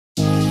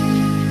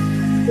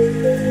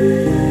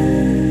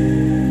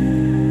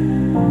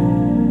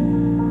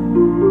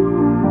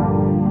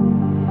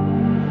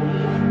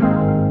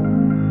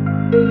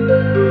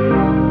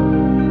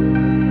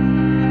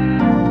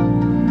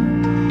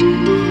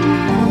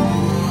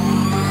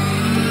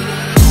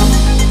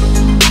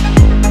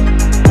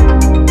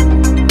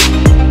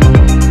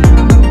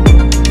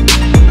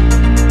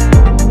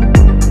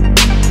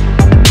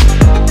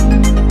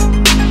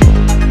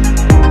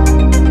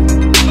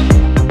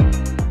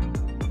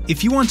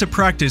If you want to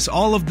practice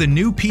all of the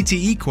new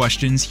PTE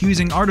questions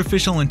using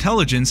artificial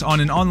intelligence on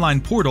an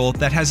online portal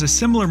that has a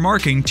similar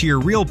marking to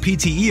your real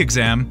PTE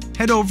exam,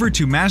 head over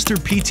to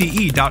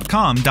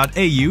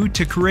masterpte.com.au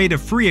to create a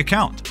free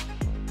account.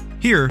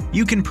 Here,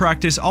 you can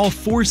practice all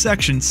 4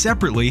 sections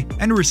separately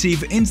and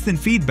receive instant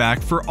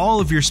feedback for all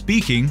of your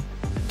speaking,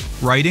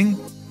 writing,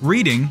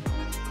 reading,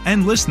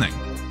 and listening.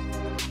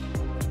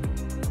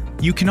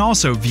 You can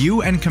also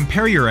view and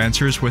compare your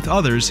answers with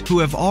others who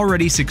have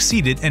already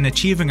succeeded in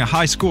achieving a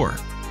high score.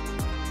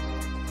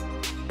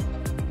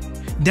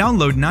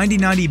 Download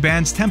 9090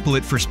 Band's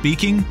template for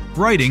speaking,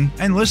 writing,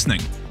 and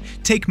listening.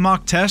 Take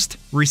mock test,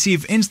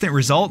 receive instant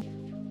result,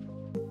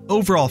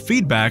 overall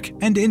feedback,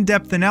 and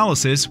in-depth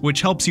analysis which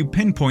helps you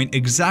pinpoint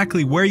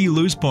exactly where you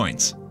lose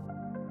points.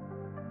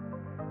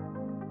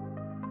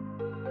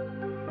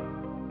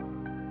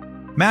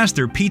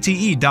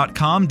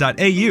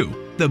 masterpte.com.au,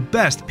 the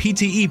best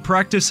PTE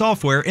practice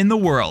software in the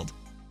world.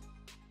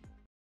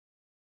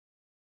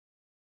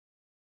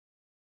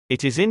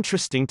 It is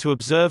interesting to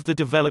observe the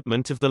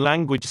development of the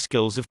language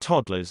skills of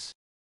toddlers.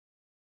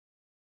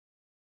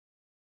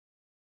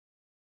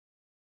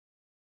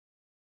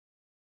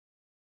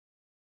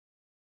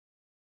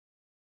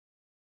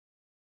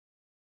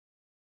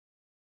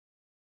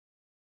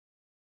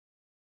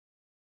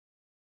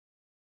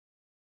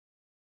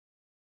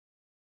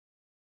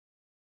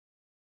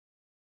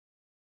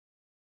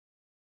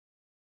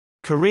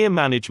 Career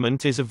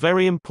management is a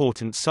very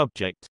important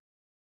subject.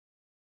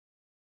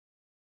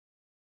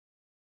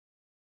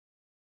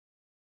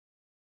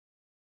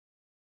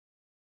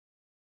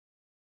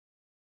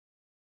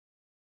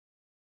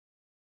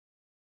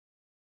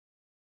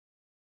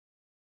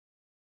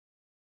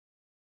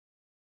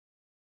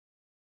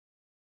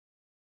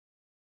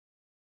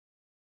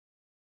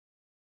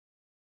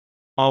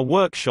 Our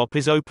workshop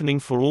is opening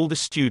for all the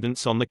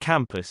students on the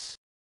campus.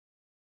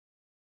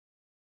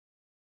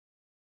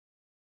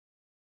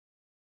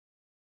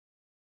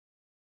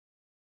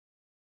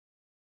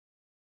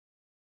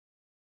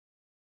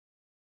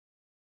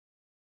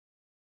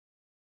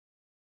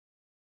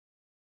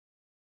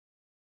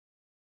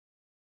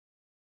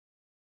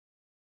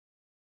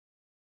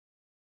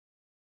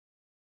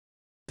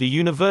 The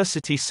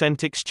university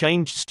sent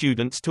exchange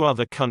students to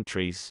other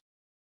countries.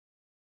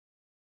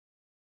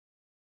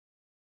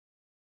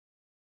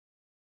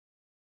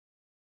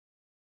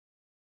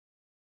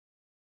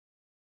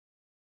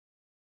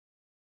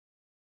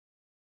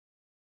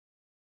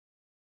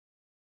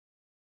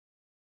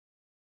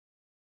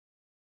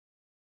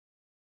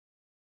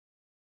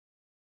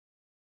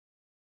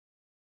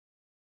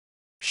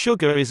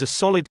 Sugar is a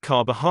solid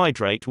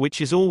carbohydrate which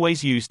is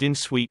always used in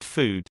sweet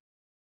food.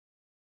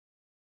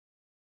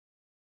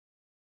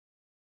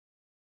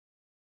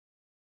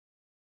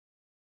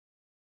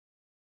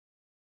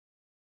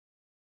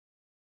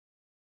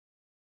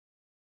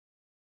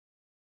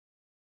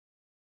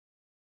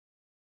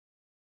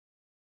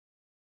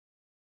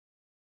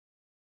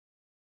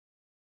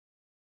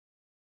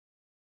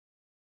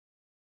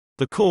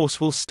 The course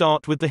will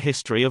start with the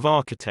history of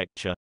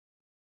architecture.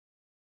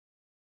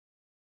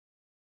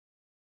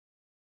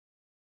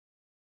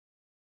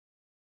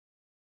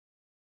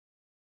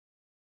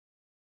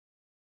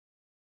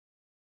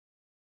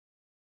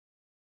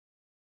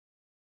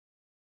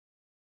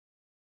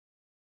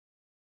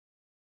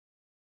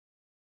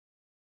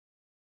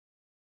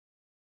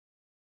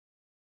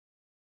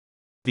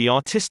 The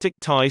artistic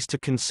ties to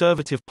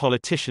conservative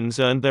politicians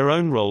earned their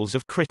own roles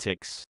of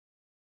critics.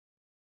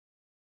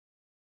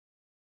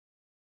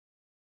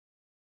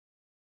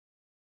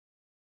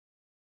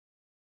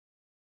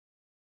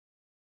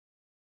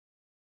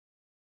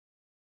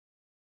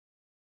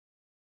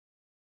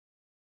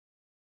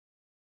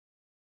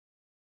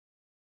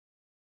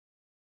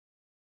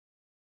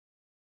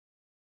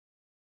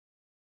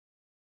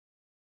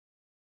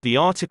 The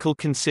article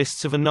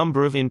consists of a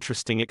number of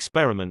interesting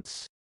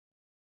experiments.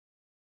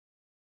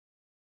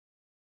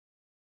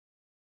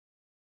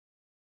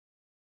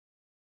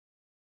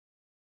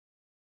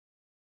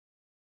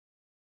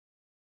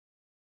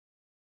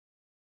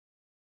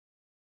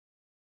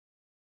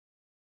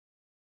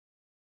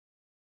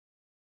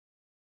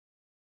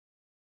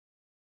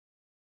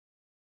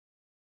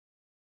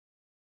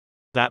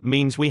 That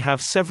means we have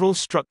several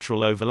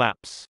structural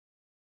overlaps.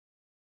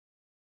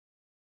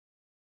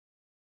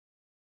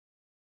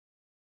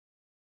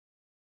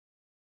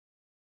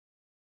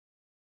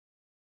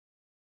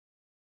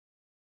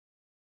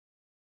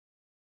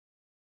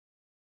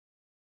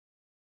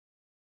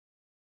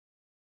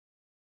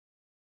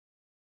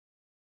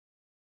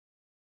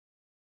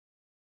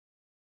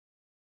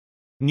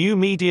 New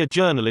media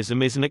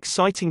journalism is an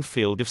exciting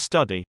field of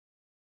study.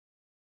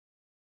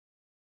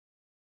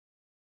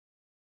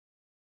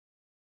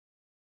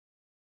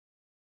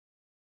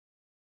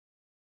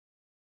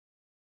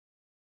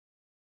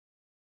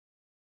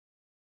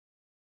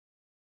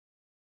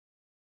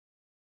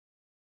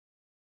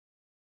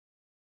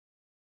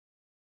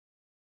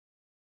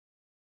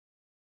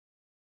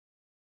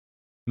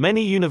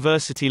 Many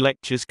university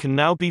lectures can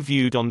now be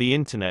viewed on the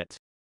Internet.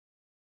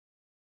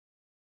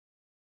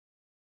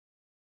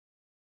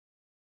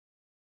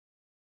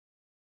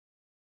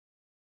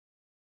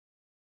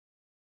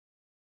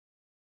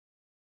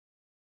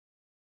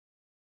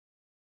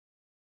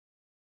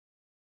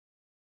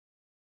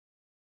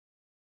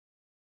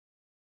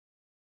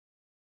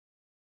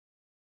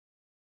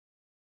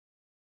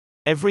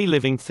 Every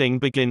living thing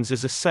begins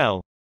as a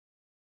cell.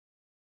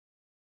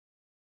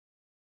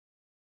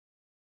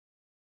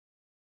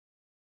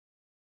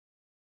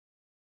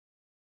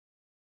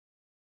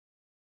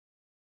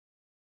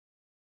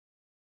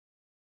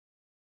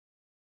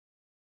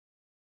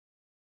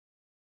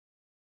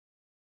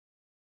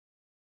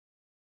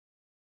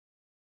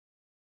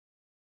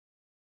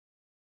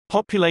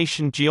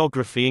 Population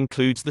geography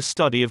includes the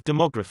study of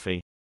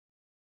demography.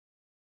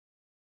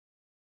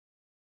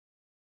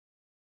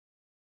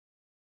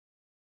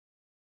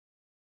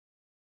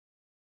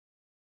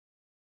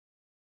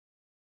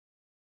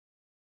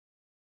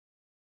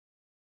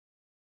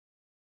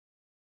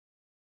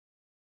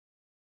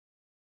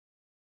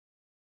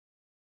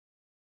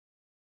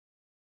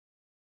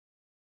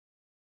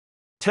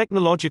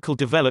 Technological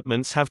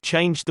developments have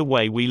changed the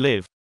way we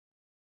live.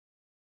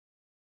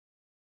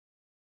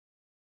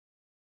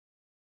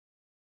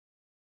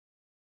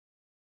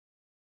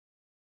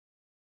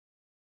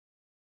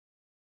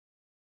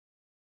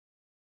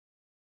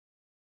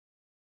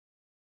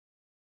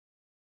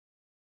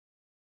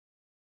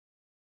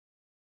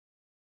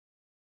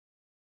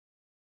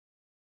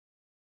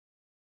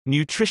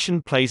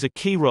 Nutrition plays a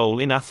key role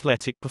in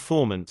athletic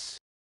performance.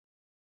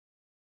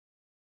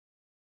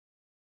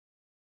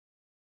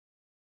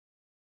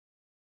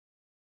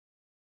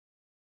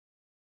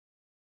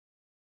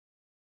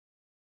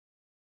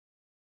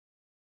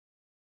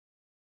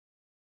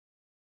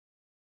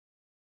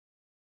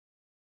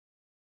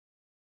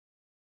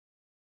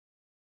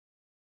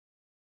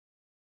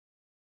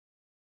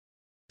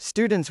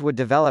 Students would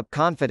develop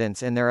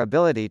confidence in their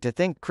ability to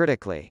think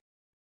critically.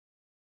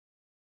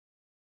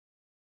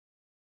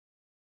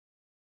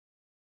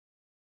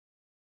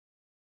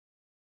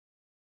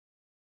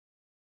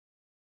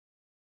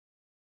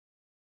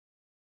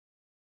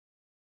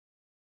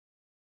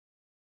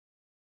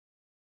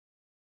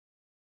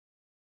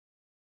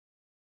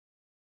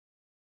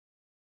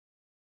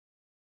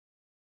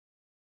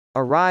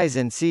 A rise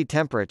in sea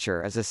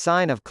temperature is a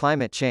sign of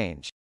climate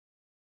change.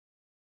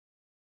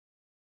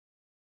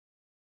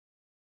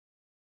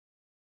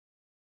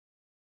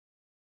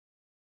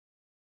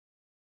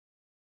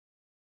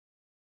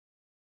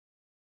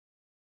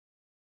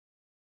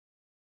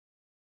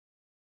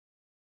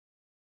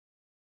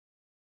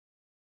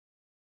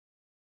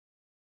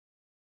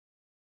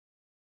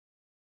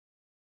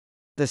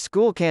 The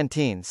school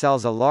canteen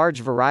sells a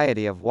large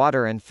variety of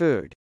water and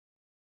food.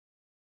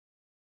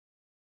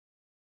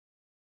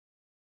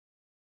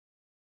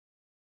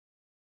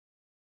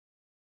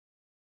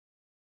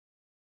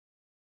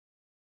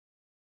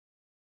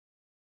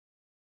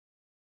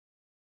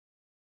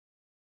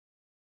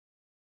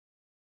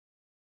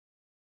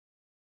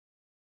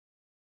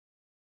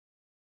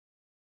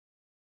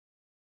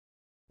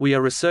 We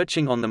are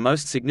researching on the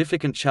most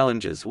significant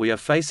challenges we are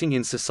facing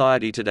in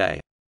society today.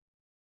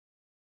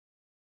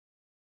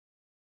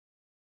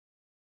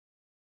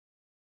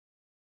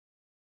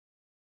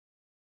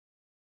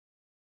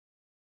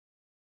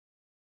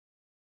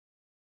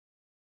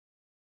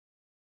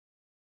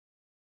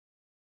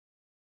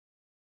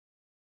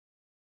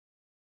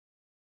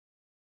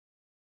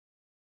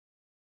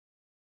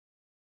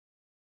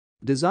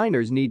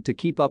 Designers need to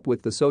keep up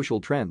with the social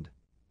trend.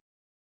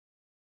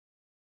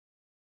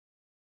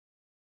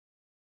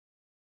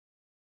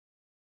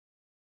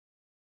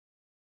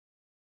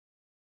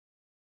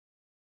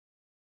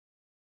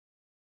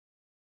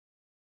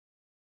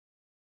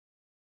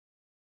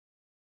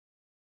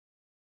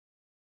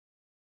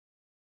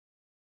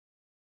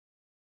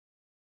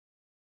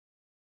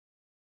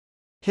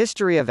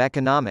 History of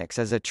economics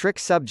is a trick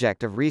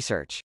subject of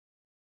research.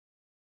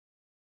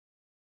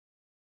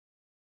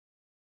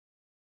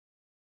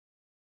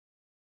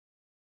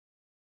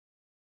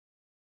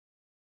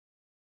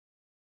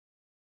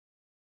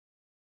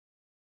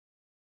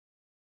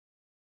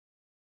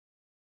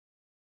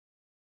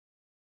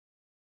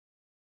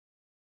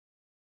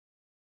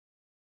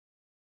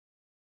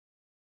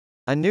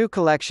 A new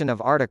collection of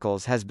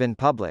articles has been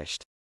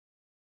published.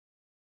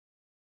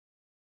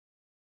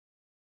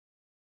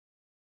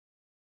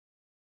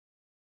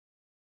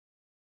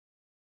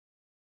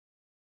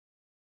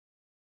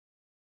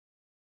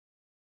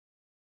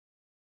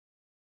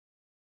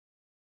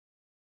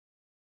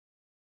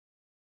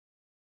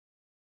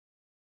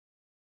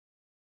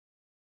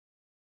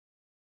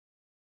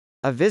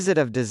 A visit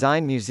of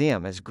Design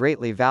Museum is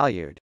greatly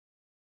valued.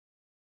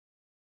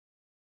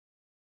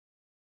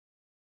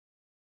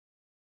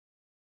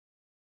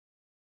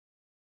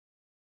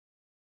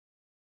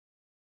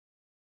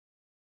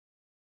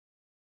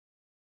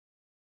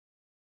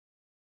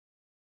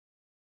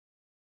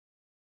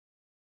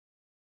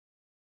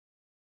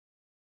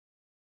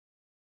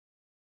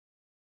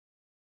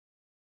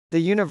 The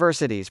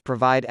universities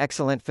provide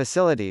excellent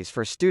facilities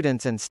for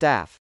students and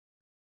staff.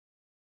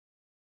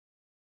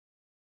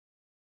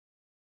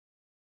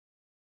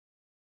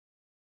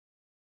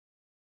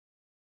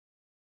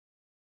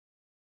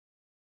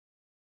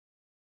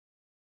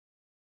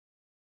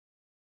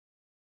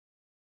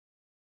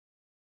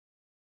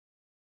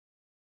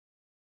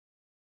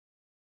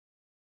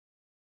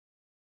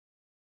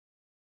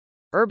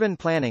 Urban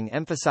planning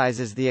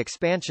emphasizes the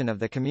expansion of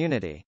the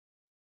community.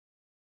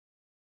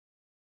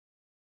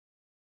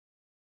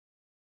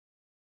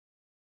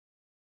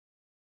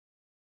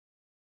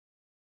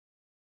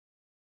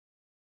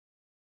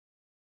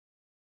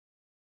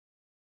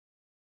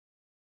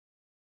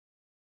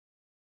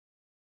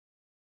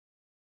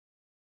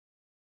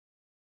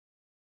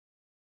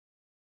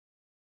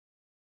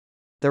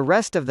 The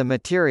rest of the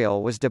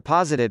material was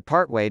deposited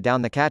partway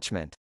down the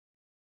catchment.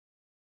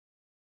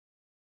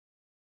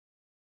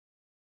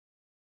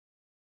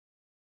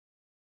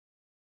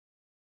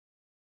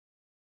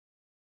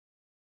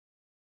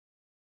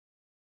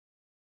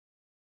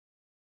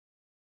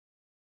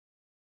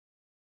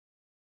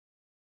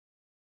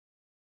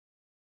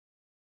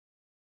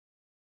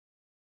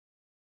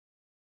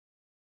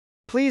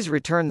 Please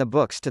return the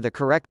books to the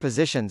correct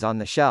positions on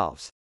the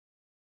shelves.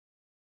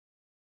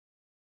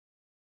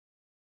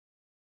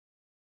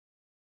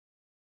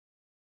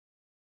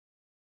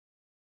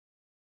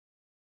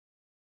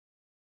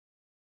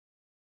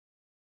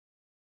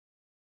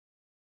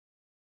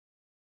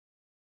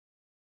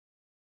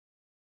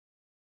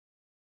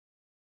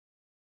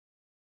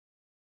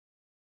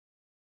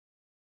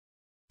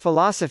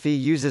 Philosophy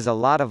uses a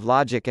lot of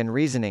logic and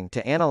reasoning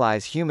to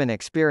analyze human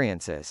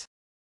experiences.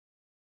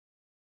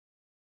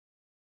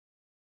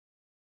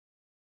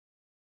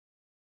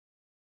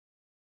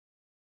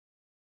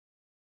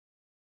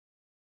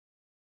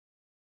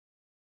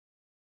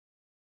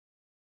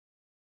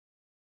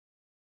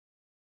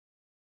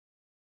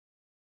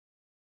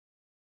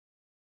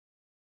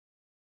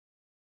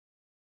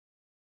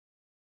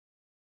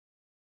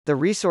 The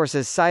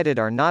resources cited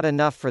are not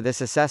enough for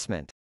this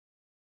assessment.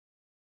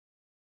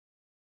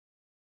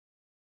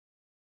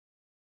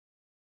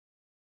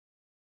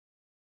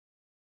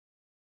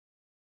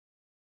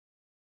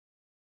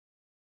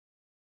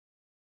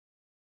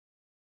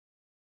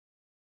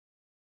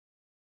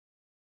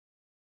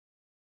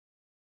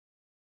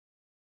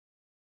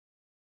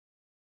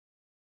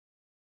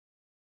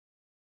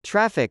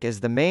 Traffic is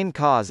the main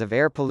cause of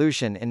air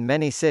pollution in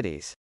many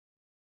cities.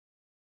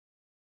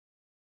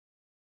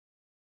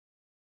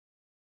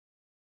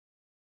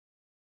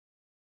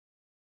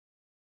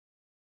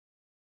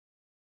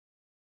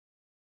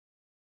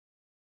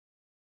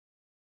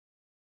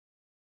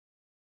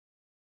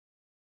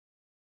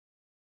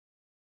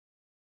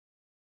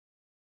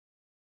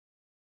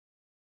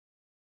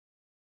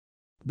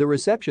 The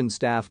reception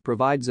staff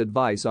provides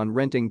advice on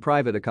renting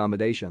private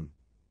accommodation.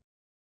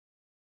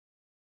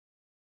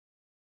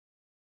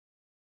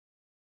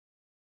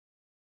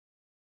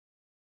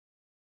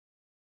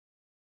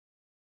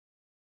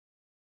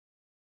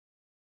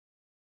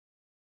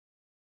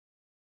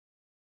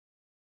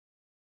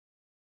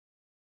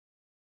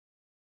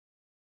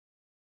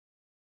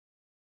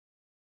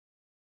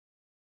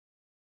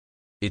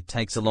 It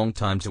takes a long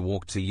time to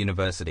walk to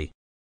university.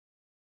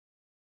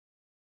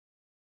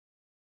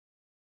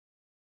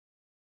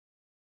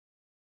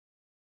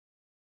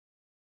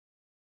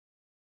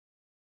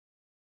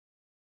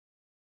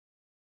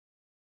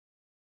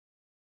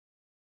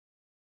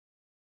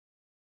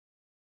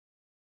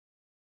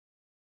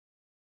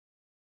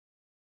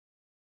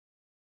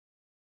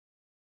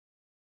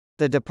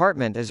 The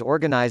department is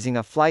organizing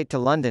a flight to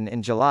London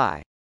in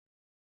July.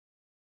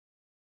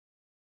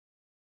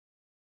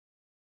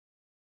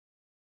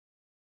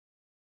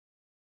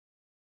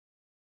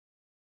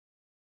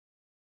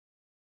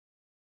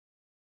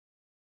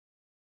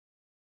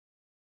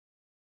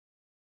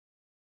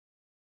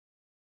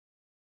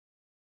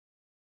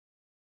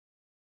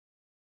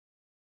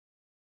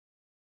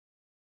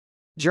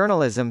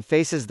 Journalism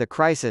faces the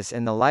crisis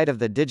in the light of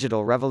the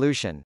digital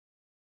revolution.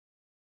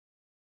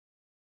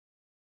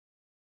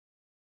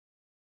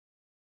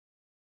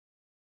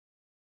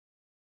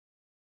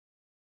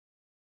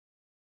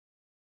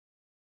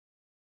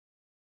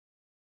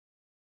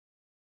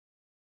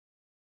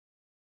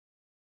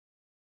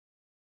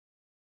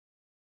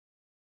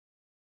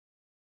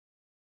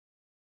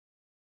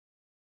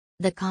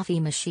 The coffee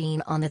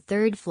machine on the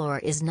third floor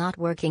is not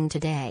working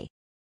today.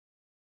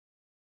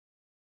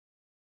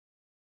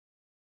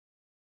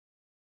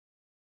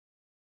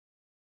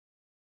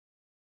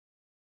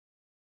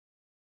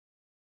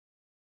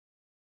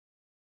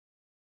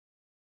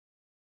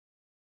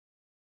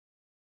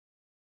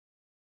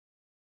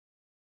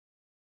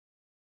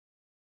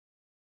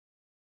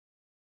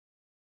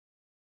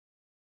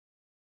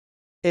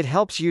 It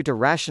helps you to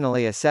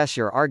rationally assess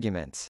your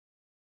arguments.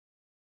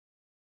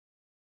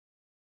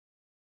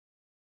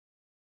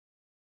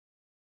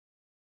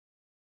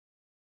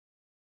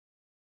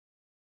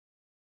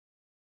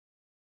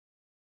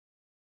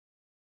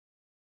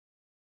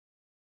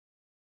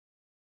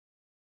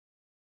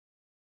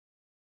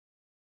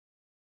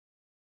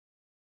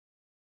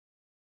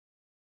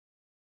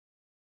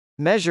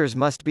 Measures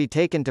must be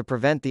taken to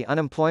prevent the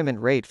unemployment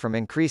rate from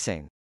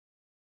increasing.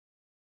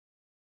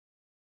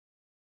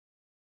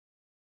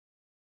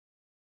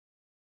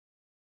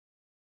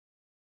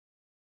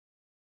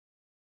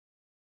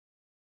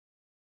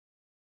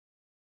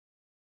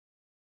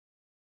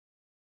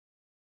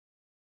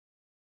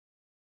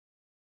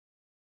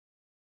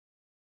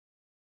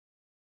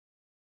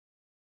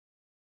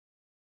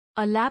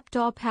 A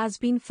laptop has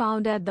been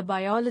found at the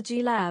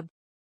biology lab.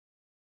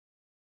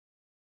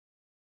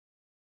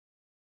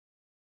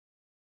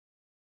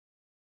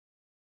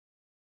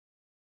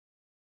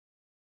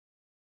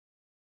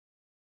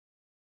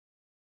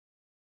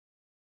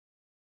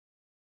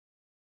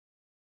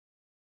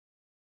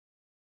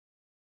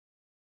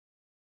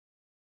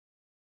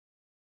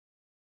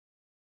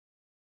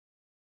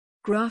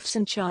 Graphs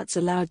and charts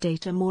allow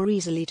data more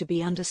easily to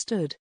be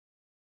understood.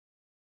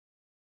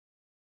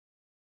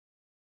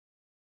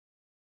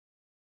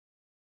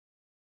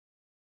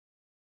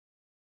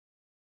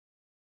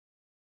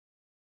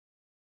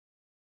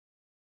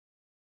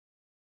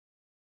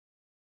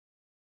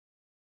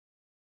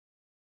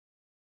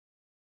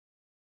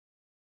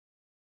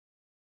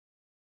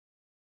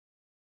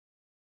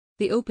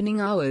 The opening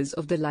hours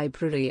of the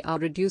library are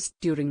reduced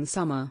during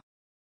summer.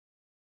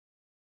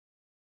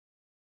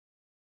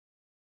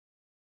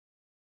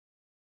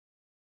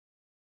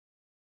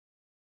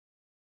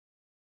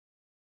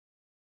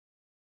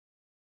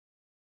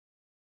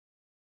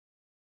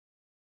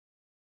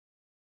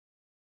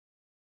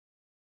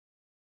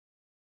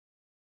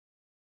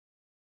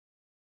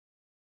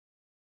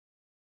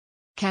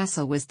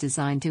 Castle was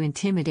designed to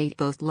intimidate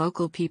both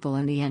local people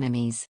and the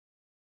enemies.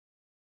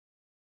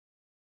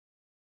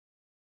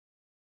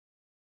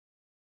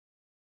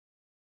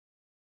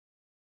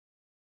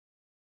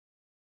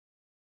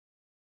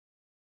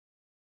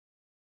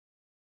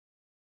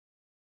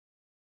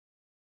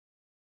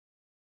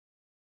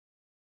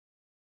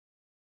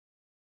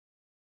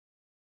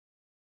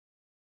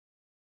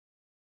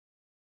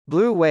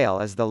 Blue whale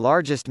is the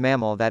largest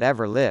mammal that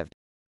ever lived.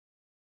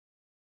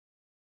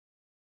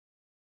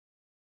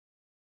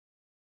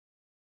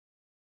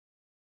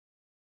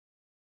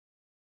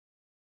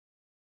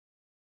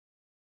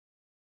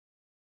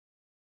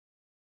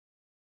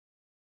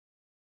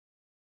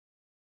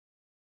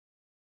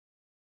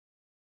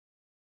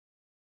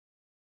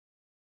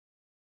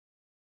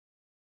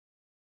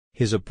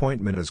 His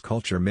appointment as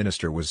culture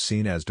minister was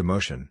seen as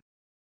demotion.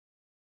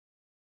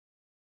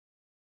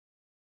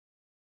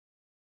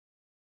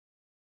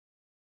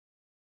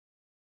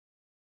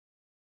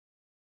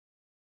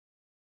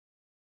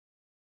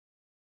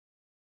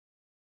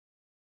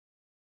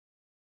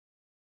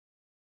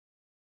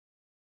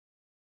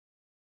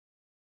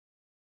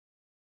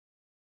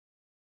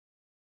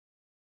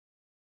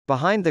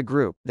 Behind the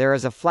group, there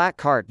is a flat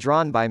cart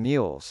drawn by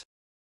mules.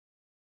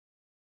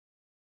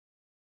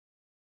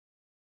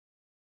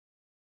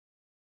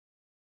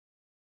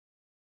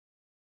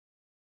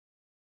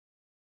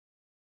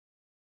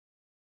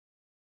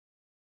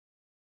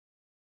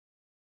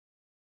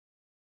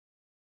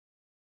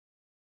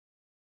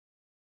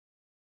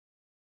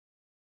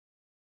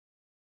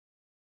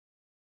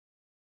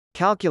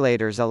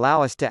 Calculators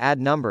allow us to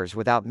add numbers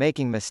without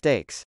making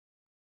mistakes.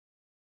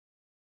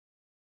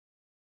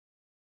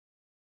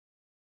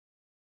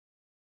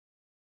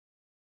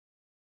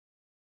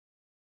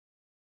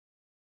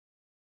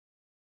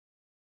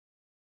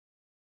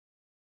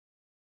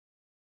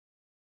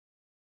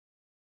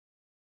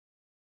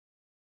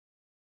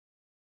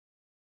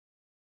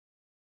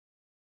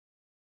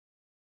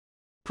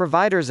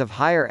 Providers of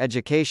higher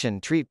education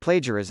treat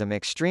plagiarism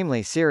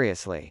extremely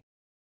seriously.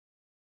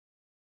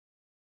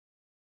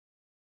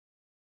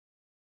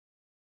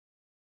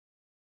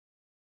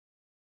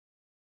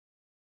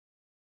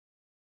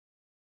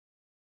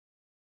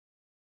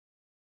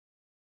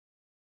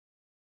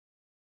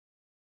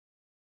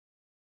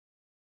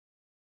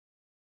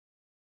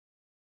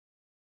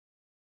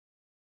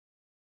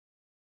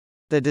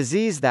 The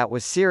disease that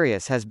was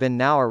serious has been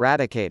now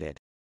eradicated.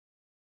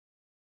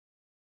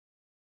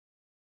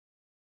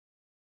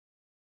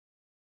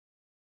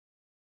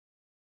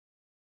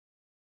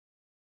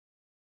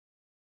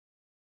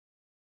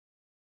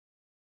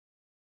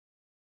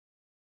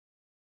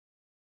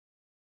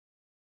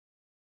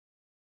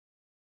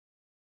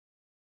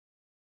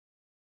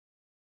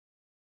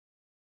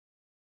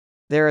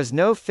 There is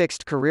no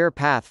fixed career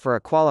path for a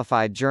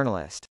qualified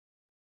journalist.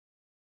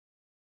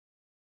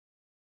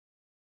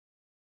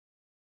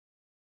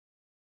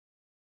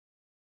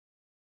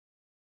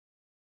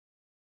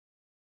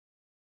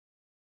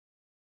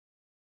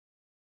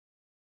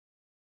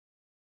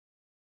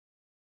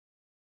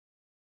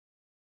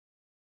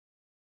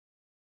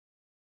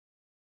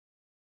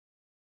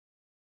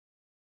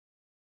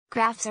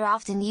 Graphs are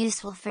often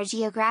useful for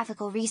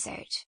geographical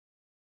research.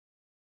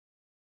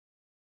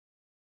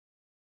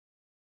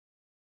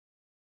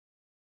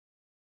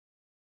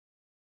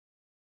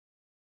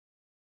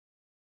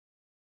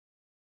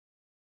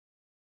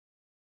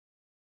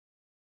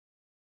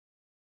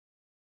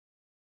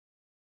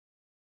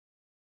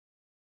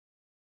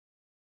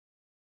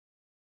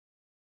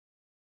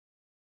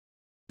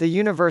 The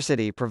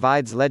university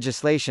provides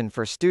legislation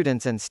for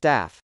students and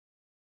staff.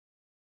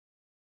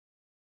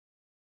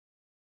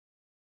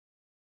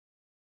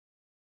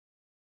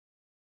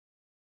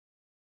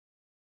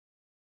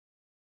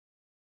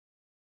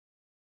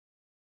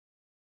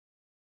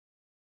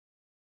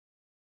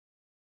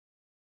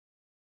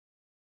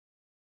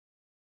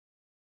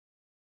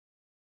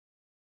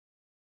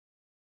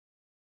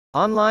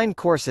 Online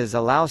courses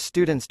allow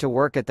students to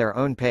work at their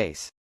own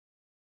pace.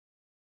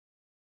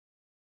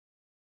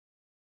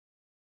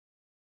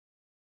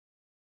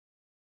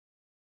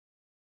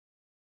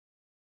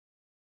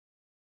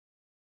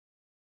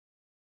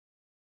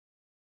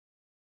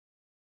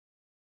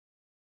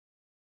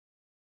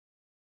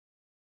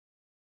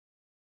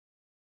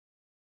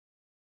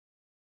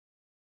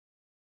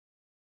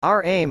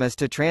 Our aim is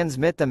to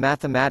transmit the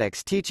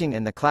mathematics teaching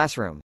in the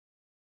classroom.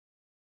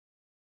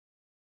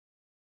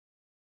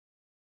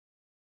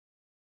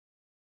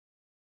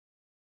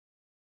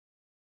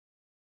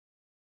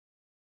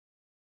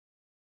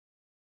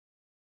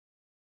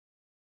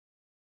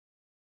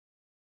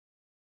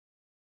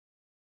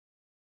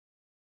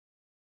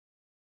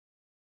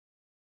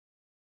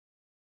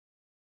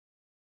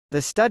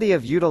 The study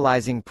of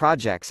utilizing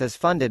projects is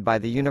funded by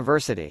the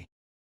university.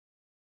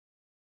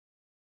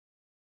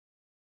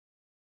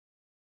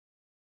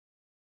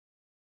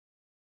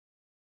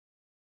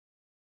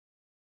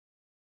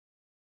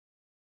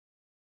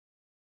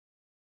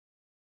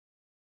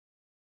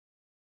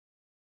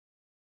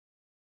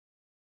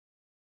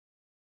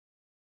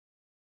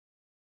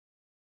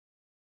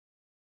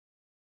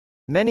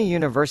 Many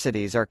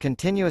universities are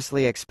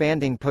continuously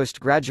expanding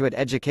postgraduate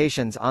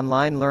education's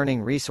online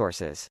learning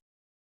resources.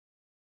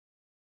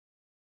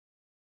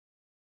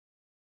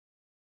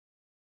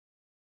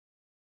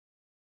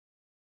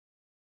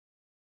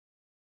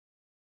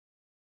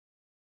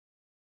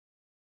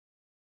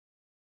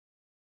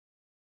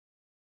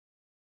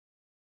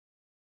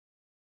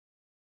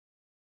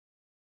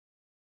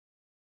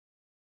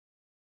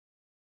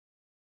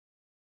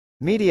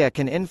 Media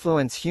can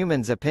influence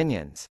humans'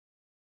 opinions.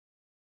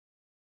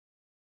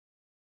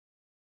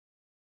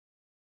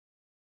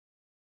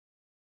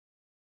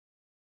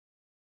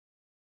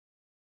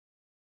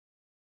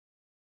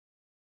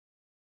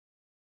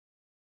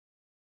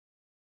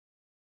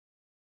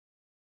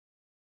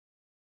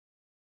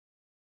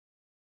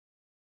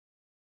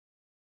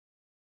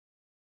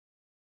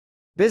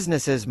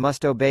 Businesses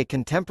must obey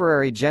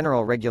contemporary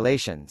general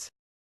regulations.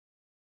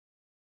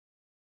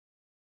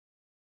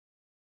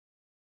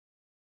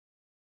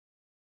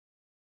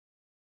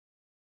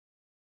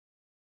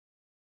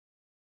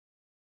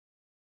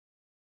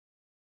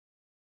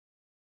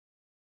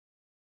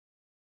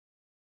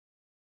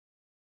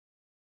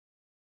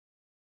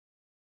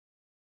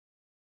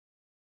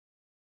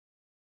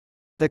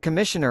 The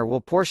Commissioner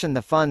will portion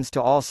the funds to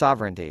all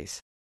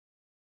sovereignties.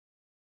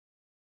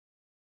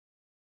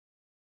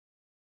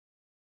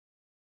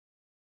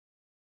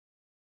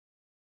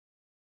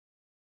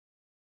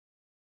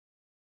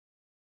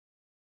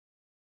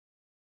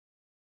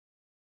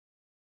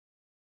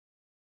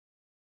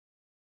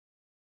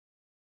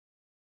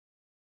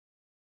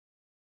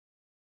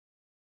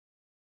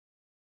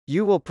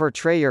 You will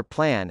portray your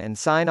plan and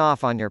sign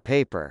off on your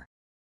paper.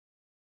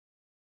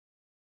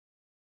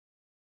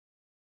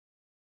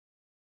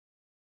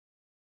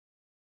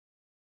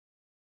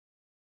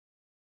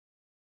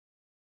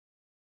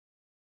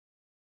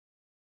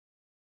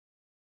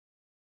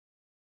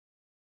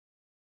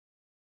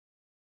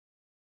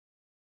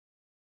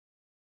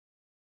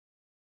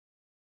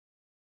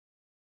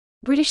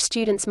 British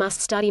students must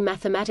study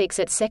mathematics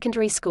at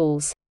secondary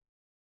schools.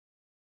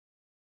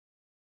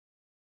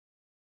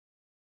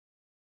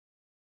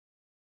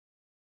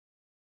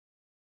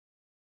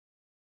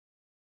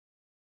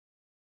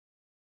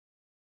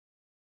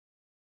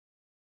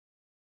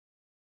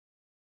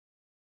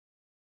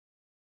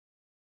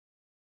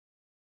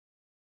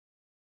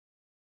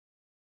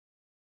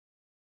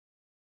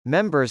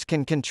 Members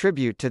can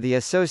contribute to the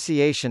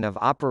Association of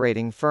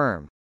Operating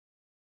Firm.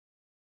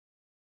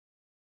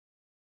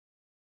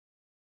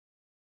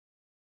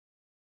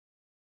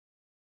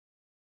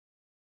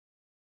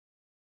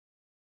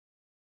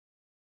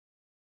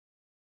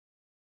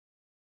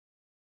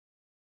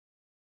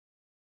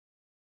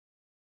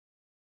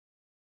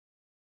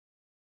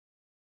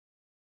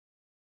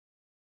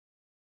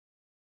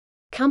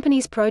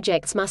 Companies'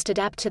 projects must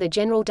adapt to the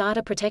general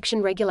data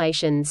protection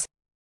regulations.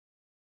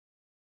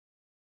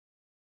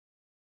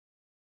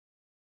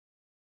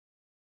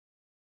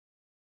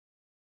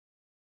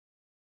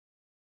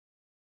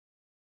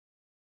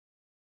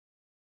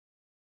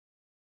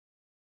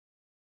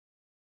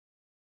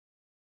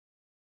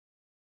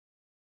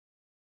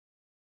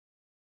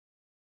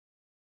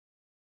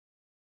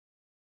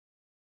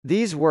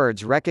 These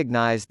words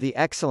recognize the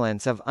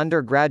excellence of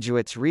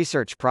undergraduates'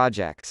 research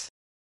projects.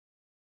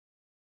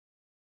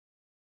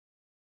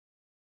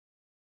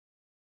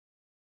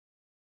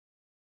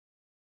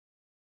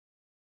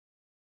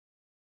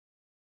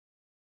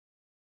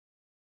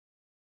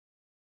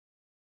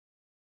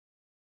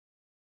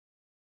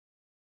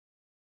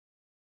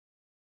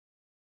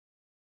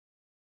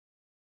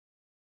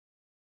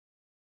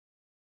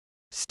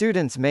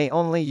 Students may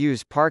only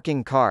use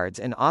parking cards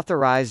in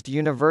authorized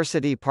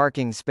university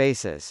parking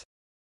spaces.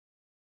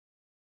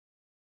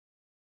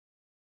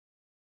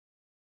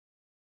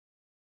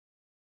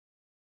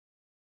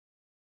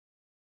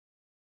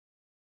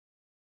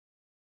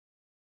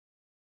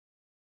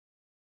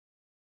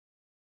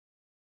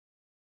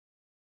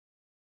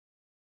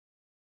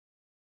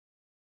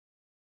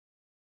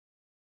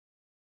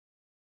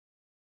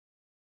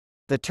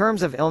 The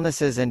terms of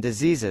illnesses and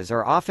diseases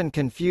are often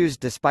confused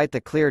despite the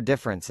clear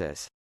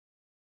differences.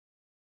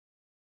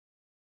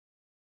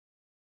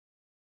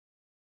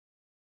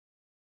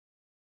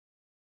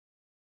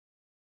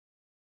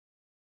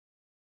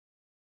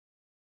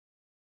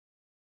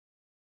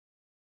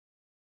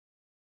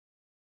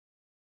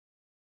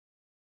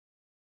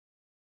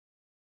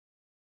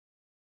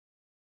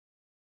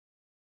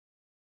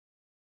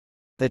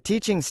 The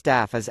teaching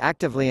staff is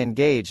actively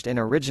engaged in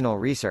original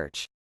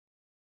research.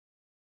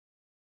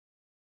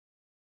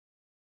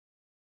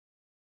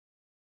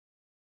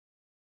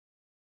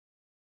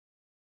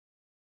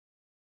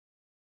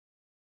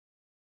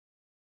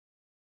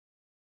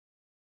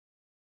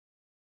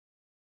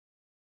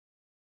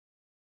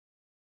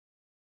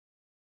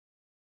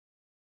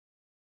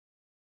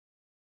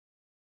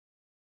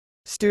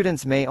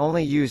 Students may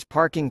only use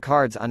parking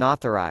cards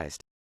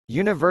unauthorized.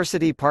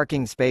 University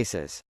parking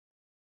spaces.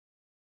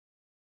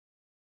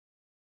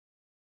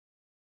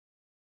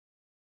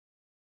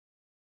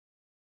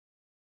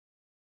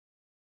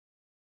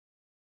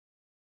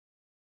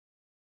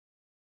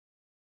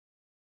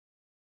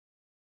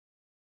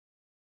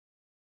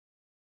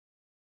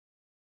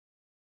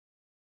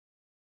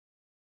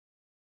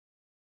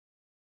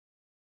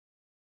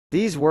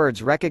 These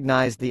words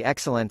recognize the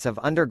excellence of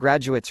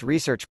undergraduates'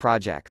 research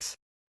projects.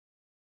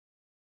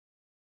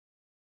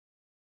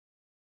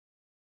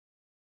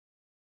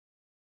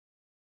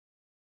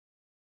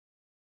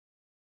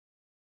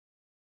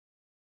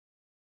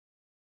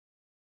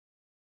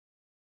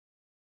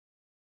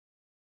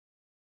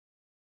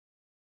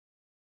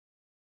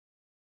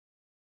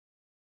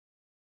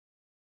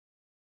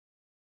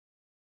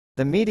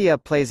 The media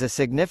plays a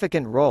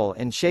significant role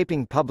in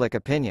shaping public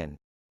opinion.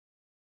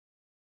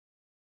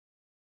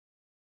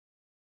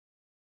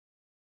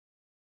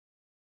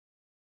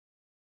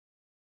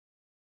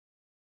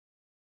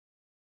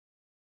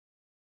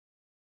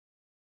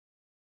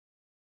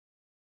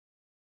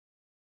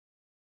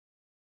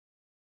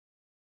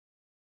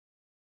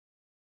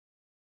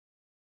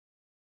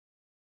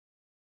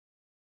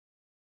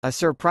 A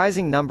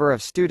surprising number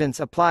of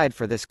students applied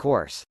for this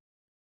course.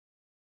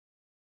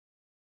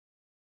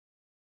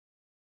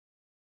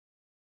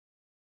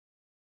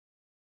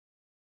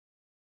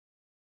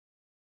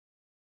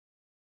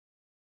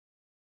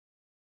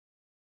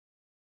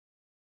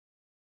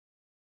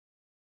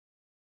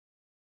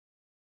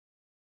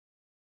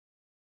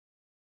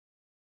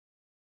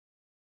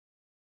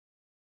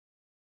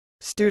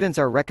 Students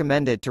are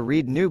recommended to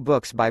read new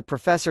books by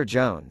Professor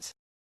Jones.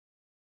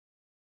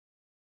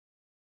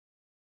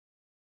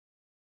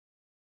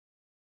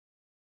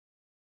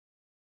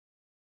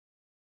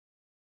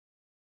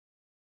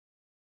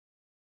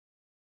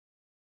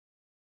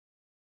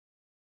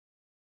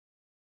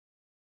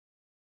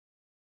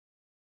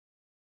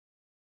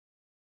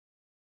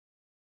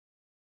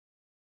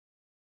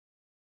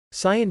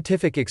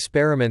 Scientific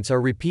experiments are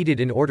repeated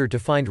in order to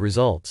find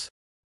results.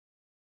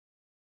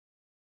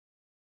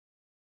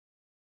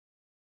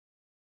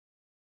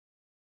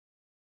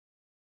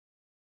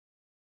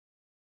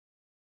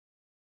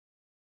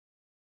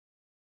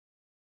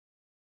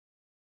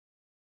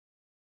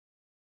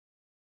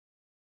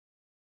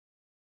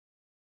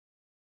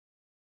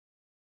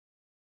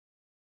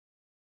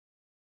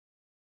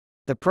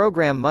 The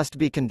program must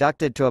be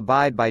conducted to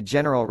abide by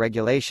general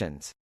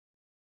regulations.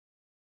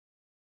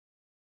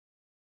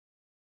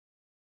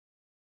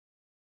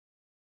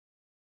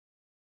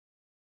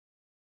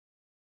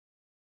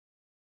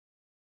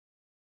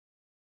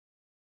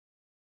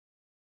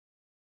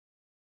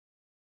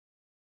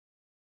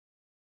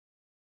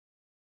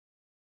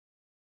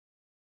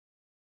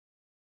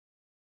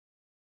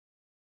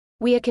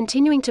 We are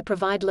continuing to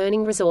provide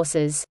learning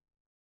resources.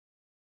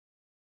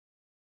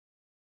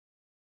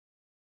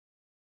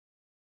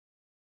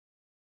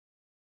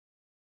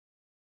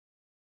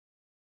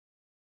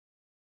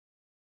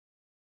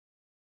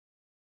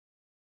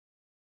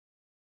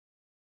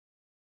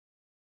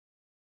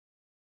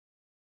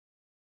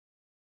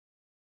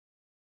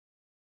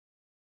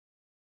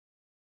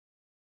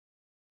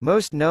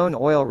 Most known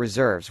oil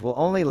reserves will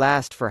only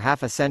last for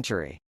half a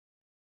century.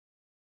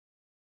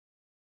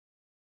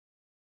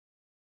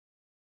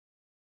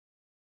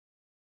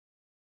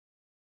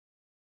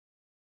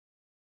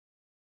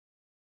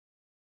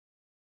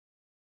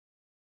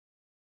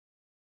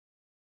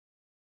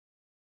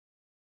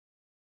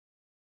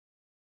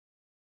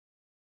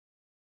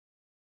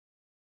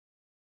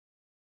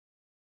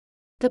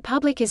 The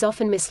public is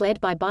often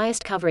misled by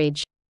biased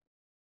coverage.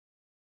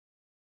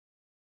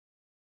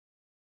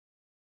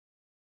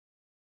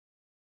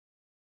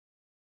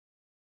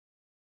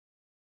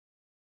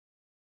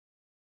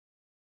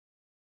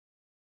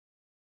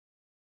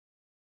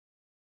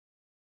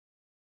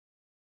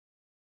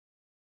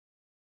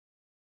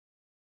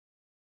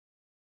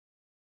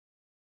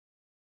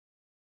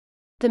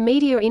 The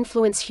media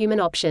influence human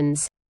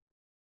options.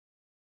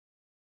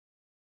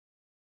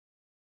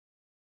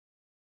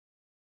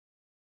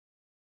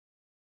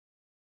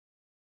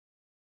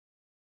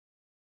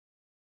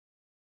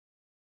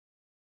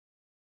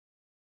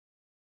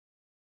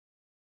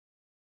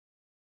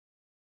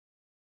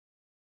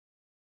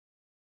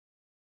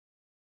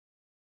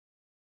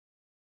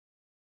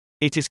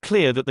 It is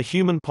clear that the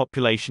human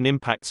population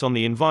impacts on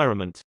the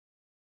environment.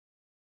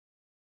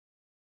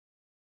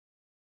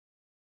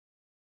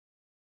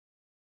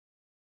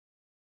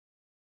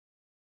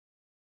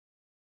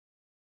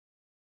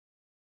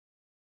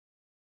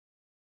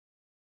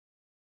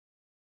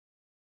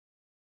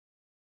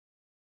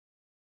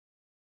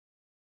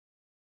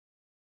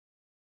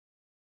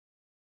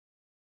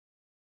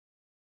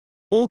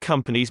 All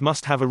companies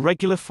must have a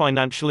regular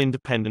financial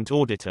independent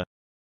auditor.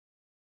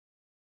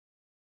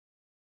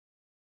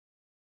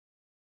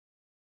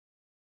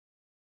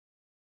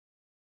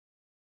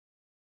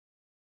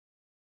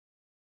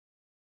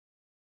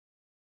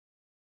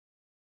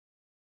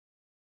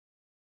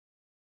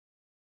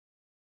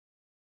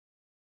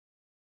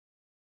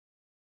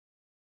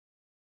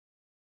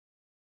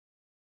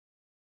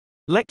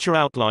 Lecture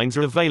outlines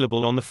are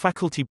available on the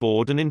faculty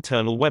board and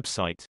internal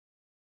website.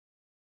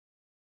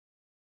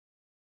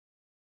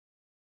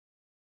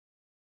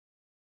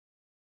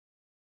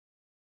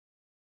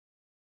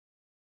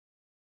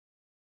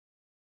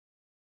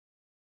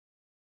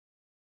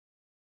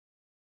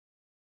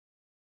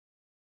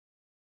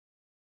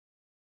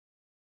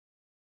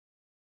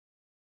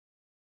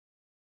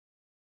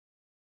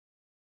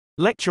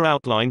 Lecture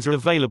outlines are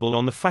available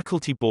on the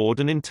faculty board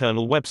and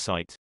internal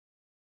website.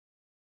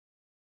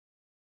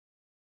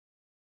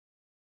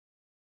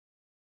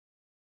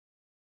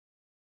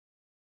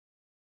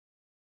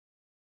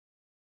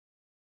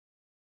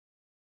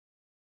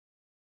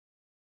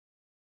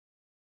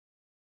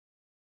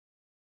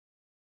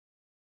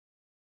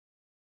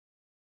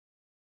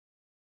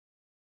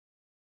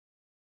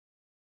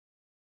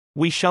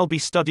 We shall be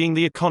studying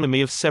the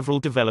economy of several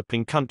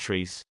developing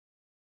countries.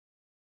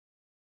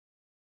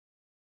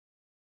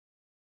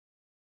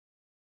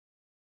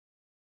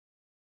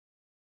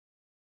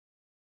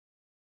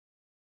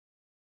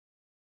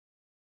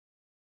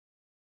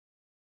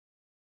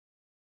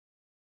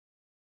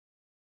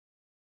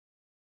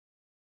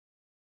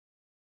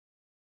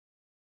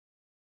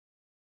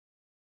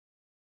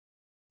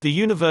 The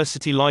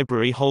university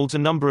library holds a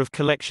number of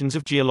collections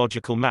of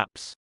geological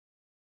maps.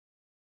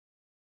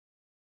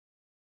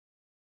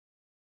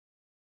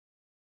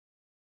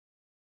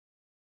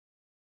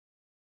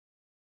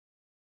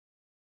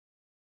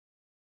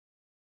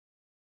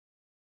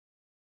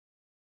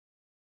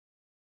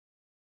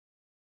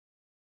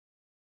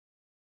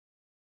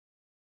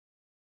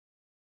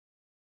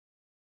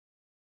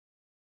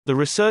 The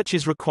research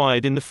is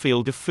required in the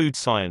field of food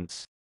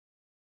science.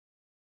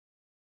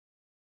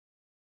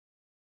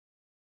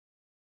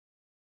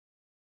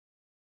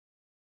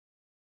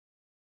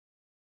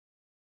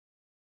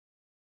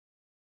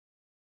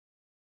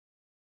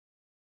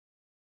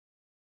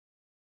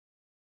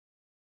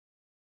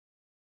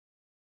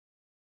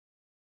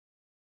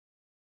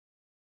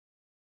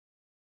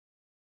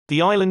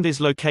 The island is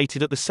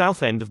located at the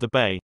south end of the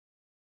bay.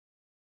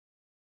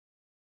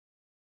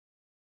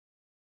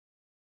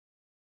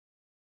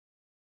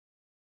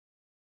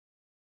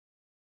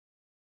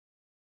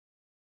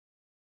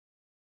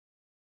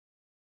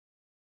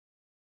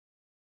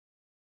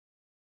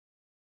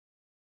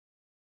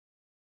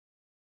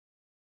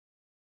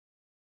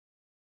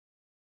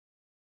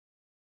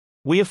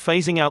 We are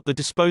phasing out the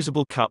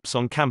disposable cups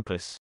on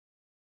campus.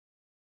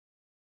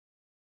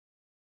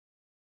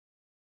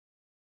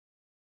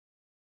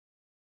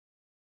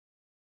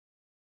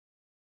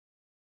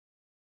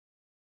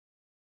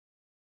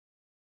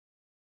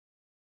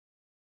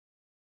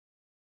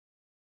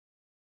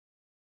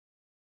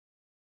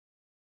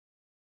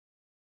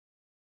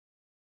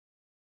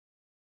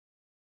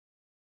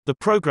 The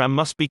program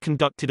must be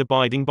conducted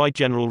abiding by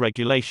general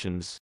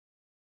regulations.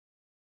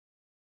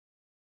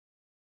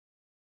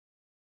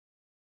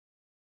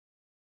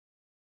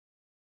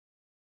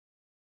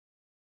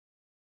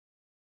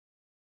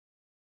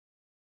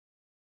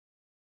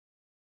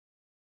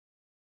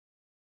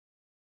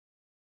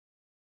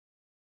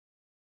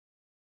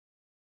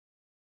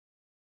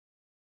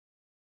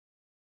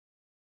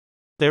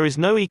 There is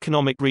no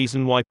economic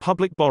reason why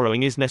public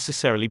borrowing is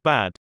necessarily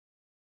bad.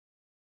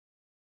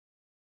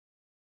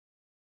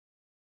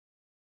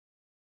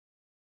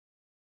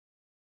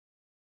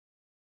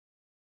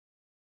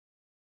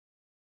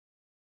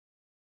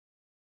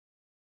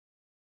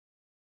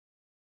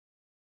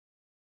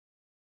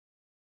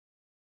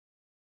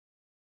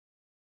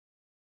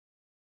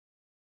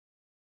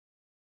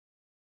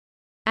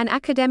 An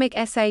academic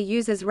essay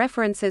uses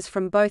references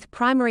from both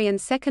primary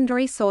and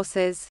secondary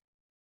sources.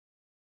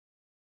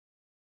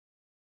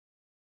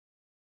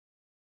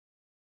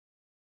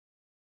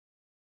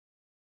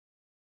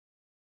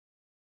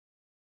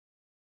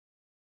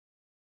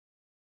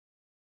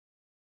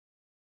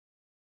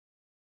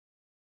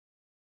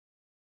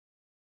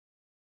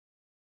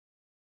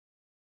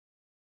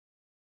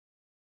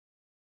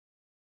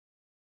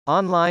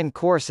 Online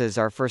courses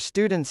are for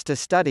students to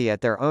study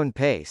at their own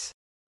pace.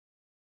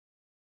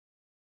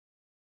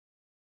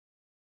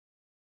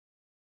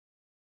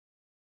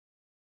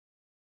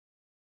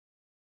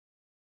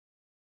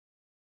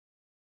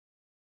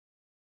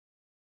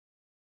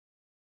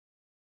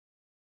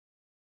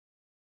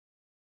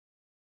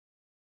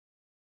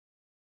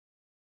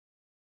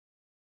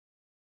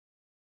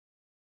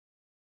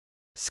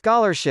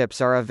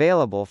 Scholarships are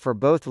available for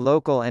both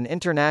local and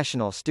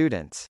international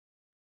students.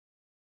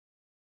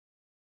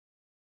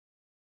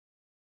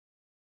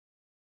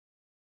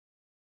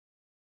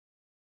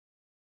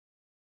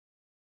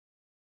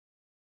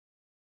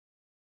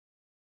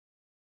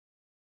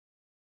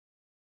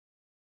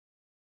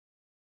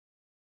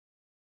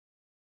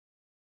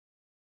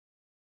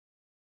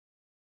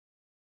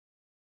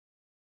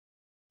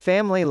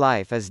 Family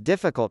life is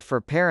difficult for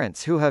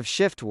parents who have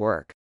shift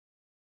work.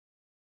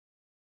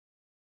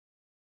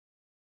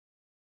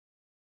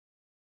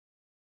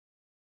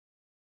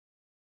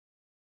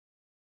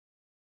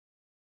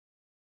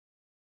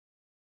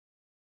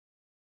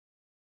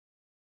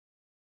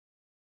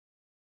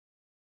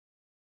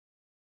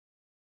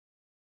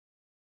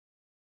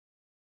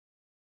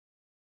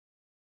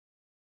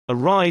 A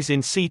rise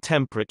in sea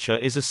temperature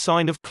is a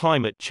sign of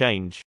climate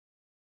change.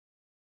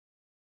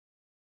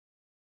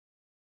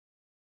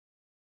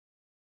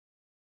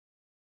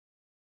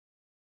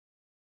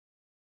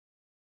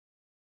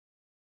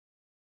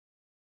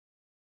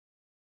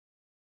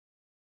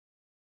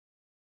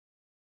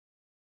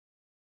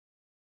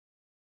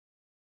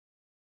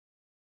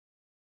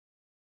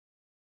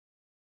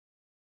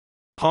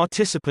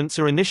 Participants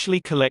are initially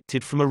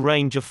collected from a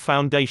range of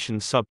foundation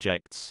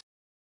subjects.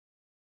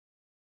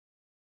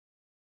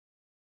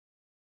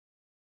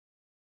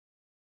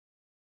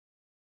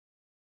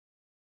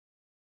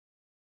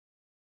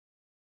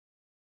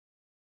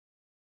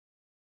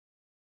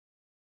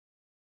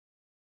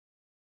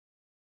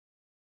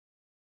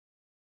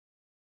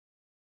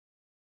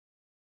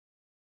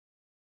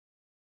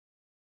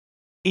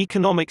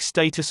 Economic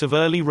status of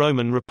early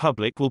Roman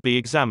Republic will be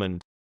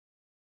examined.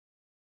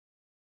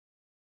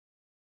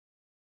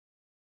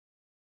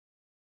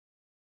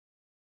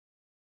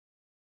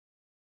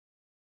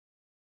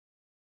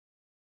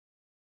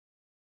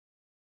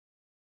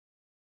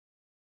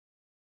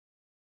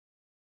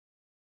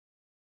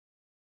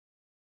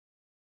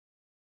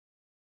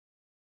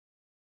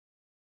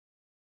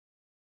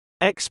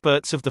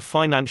 Experts of the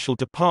financial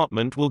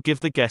department will give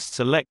the guests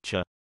a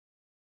lecture.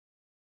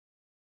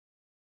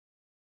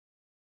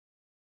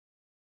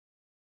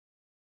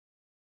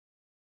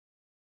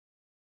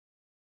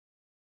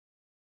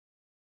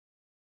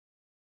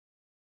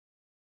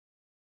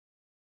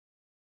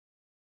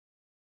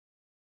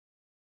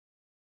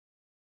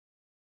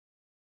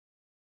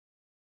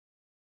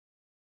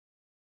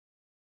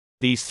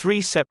 These three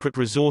separate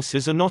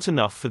resources are not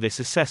enough for this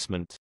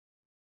assessment.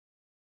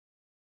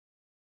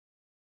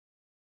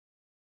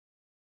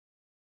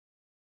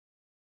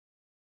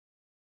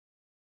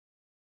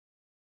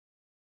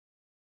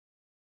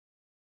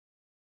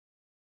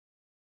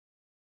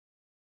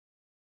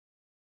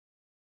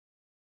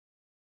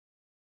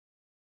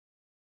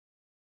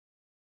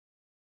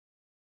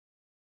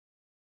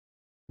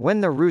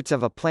 When the roots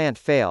of a plant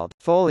failed,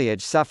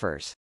 foliage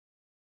suffers.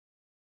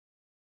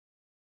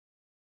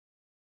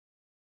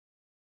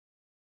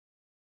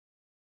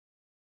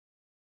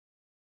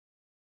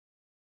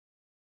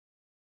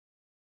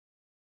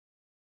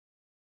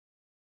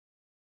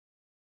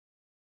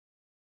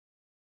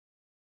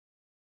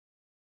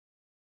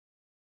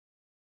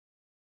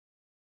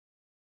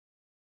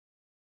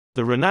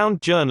 The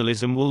renowned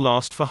journalism will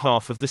last for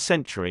half of the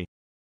century.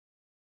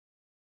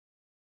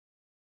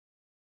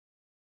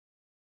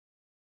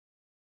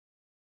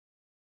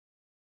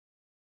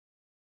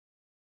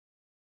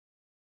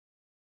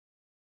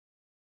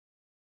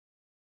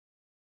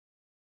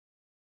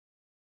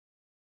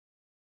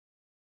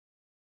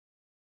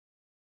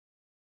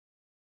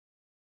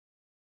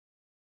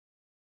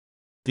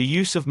 The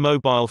use of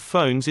mobile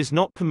phones is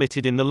not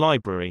permitted in the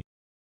library.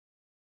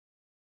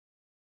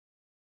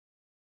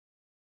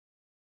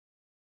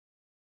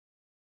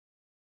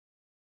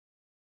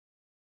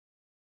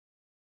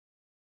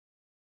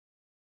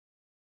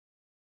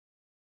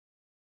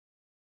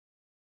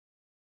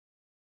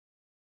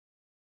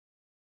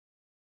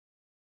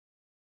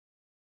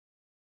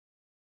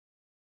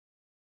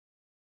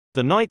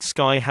 The night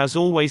sky has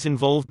always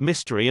involved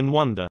mystery and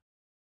wonder.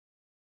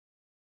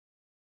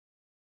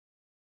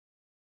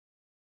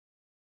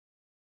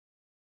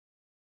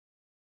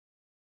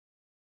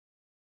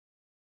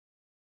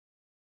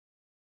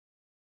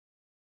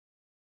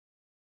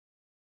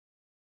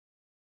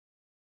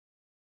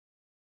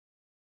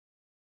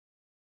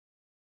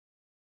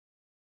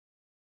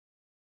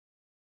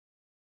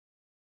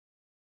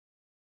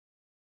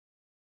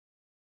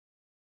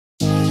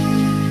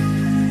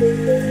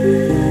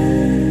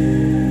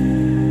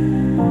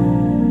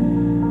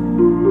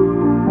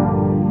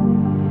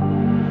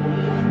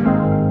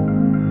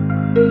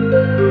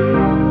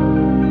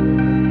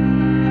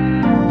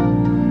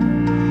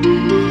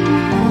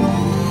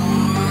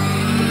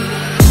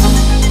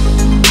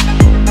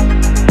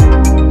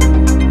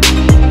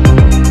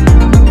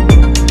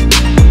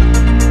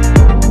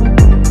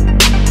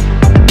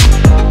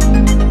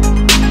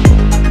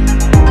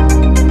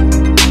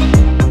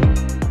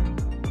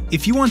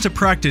 If you want to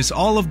practice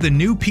all of the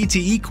new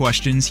PTE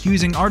questions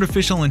using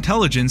artificial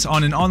intelligence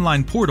on an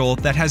online portal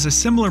that has a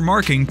similar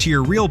marking to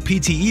your real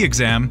PTE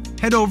exam,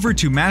 head over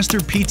to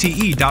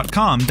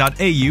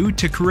masterpte.com.au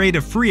to create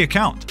a free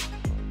account.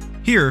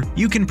 Here,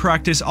 you can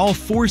practice all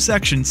 4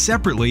 sections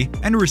separately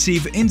and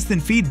receive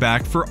instant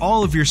feedback for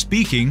all of your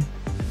speaking,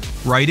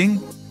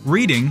 writing,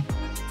 reading,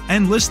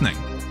 and listening.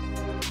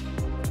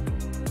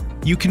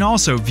 You can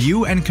also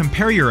view and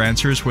compare your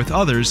answers with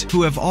others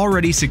who have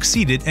already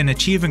succeeded in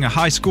achieving a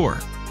high score.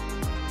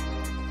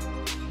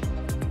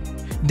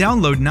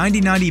 Download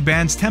 9090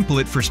 Band's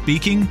template for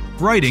speaking,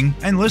 writing,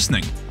 and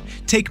listening.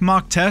 Take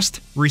mock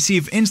test,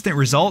 receive instant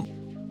result,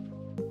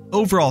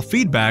 overall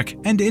feedback,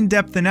 and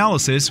in-depth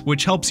analysis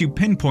which helps you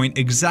pinpoint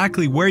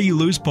exactly where you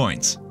lose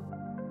points.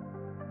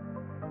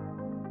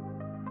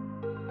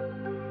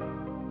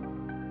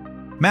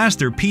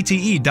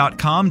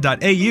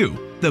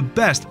 Masterpte.com.au, the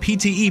best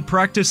PTE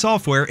practice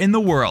software in the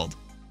world.